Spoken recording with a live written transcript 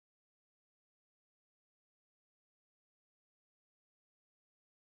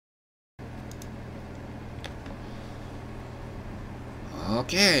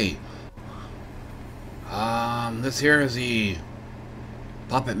Okay. This here is the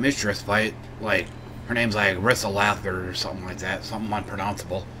Puppet Mistress fight. Like, her name's like Ryslatha or something like that. Something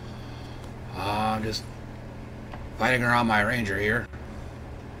unpronounceable. Just fighting her on my ranger here.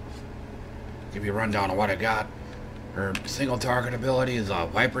 Give you a rundown of what I got. Her single target ability is a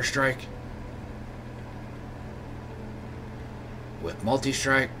Viper Strike. With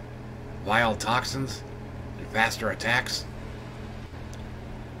multi-strike, vile toxins, and faster attacks.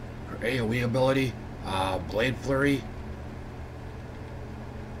 Her AoE ability, Blade Flurry,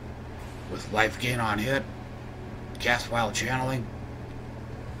 with life gain on hit, cast while channeling,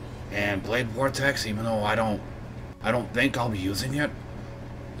 and Blade Vortex. Even though I don't think I'll be using it.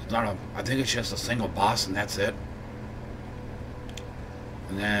 It's not a. I think it's just a single boss, and that's it.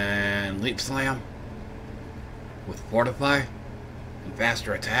 And then Leap Slam with Fortify and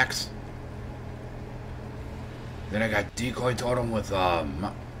faster attacks. Then I got Decoy Totem with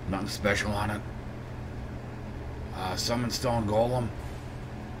nothing special on it. Summon Stone Golem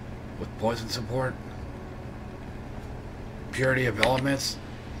with poison support. Purity of Elements,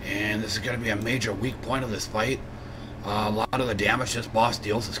 and this is going to be a major weak point of this fight. A lot of the damage this boss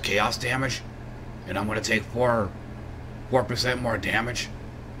deals is chaos damage, and I'm going to take 4% more damage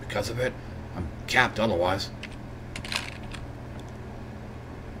because of it. I'm capped otherwise.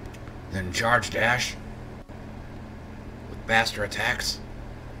 Then Charge Dash with faster attacks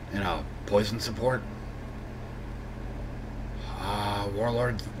and a poison support.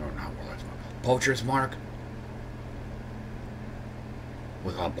 Warlord, or not Warlord's Mark, Poacher's Mark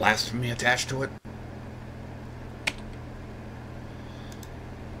with a Blasphemy attached to it.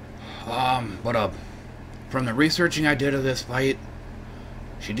 But from the researching I did of this fight,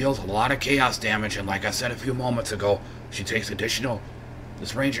 she deals a lot of chaos damage, and like I said a few moments ago, she takes additional.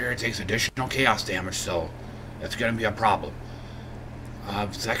 This ranger here takes additional chaos damage, so that's going to be a problem.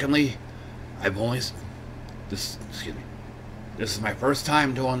 Secondly, this is my first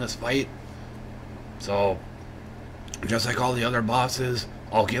time doing this fight, so just like all the other bosses,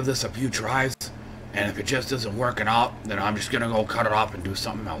 I'll give this a few tries, and if it just isn't working out, then I'm just going to go cut it off and do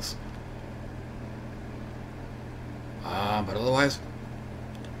something else. But otherwise,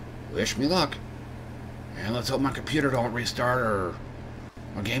 wish me luck, and let's hope my computer don't restart or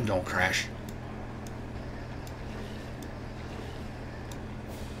my game don't crash.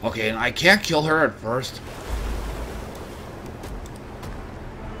 Okay, and I can't kill her at first.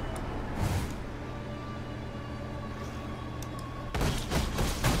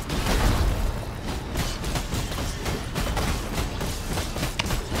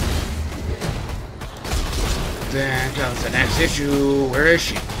 Then comes the next issue. Where is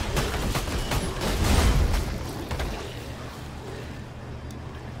she?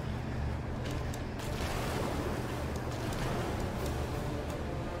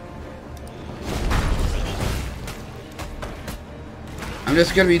 I'm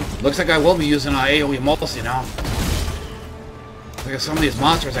just gonna be. Looks like I will be using AoE multi now. Look at some of these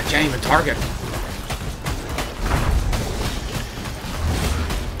monsters I can't even target.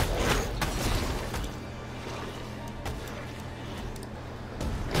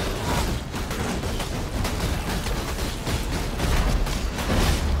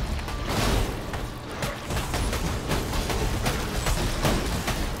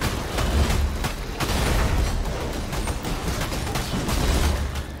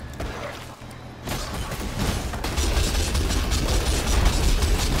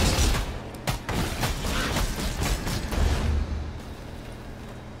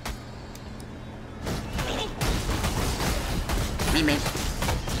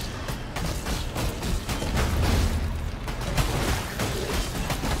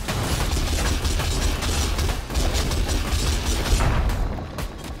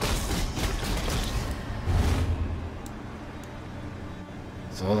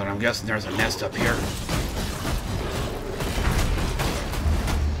 So then I'm guessing there's a nest up here.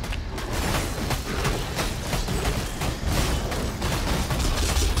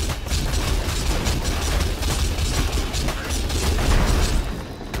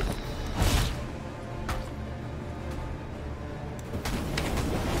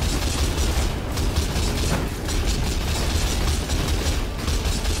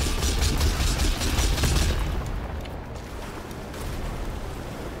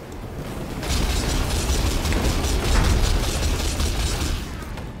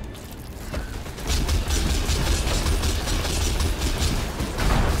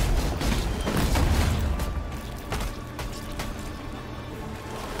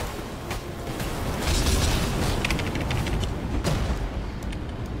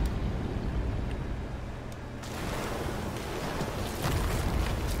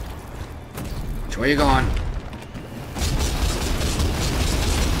 Where you going?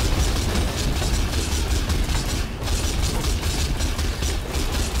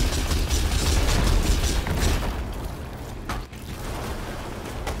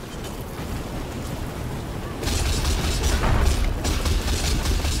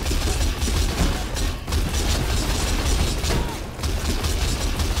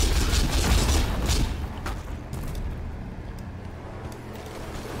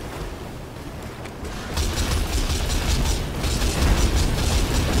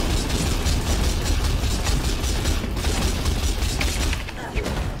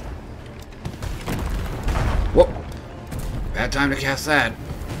 Bad time to cast that.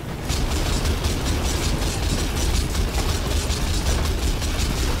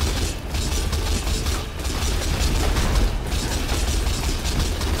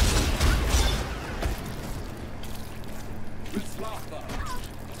 Ryslatha.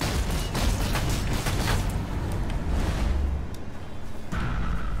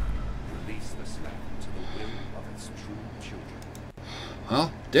 Release this land to the will of its true children.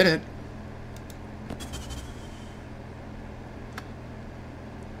 Well, did it.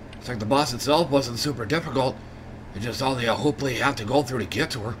 It's like the boss itself wasn't super difficult. It's just all the hoopla you have to go through to get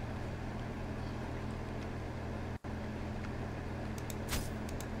to her.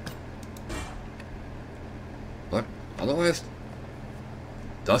 But otherwise,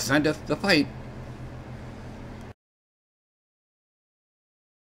 does end the fight.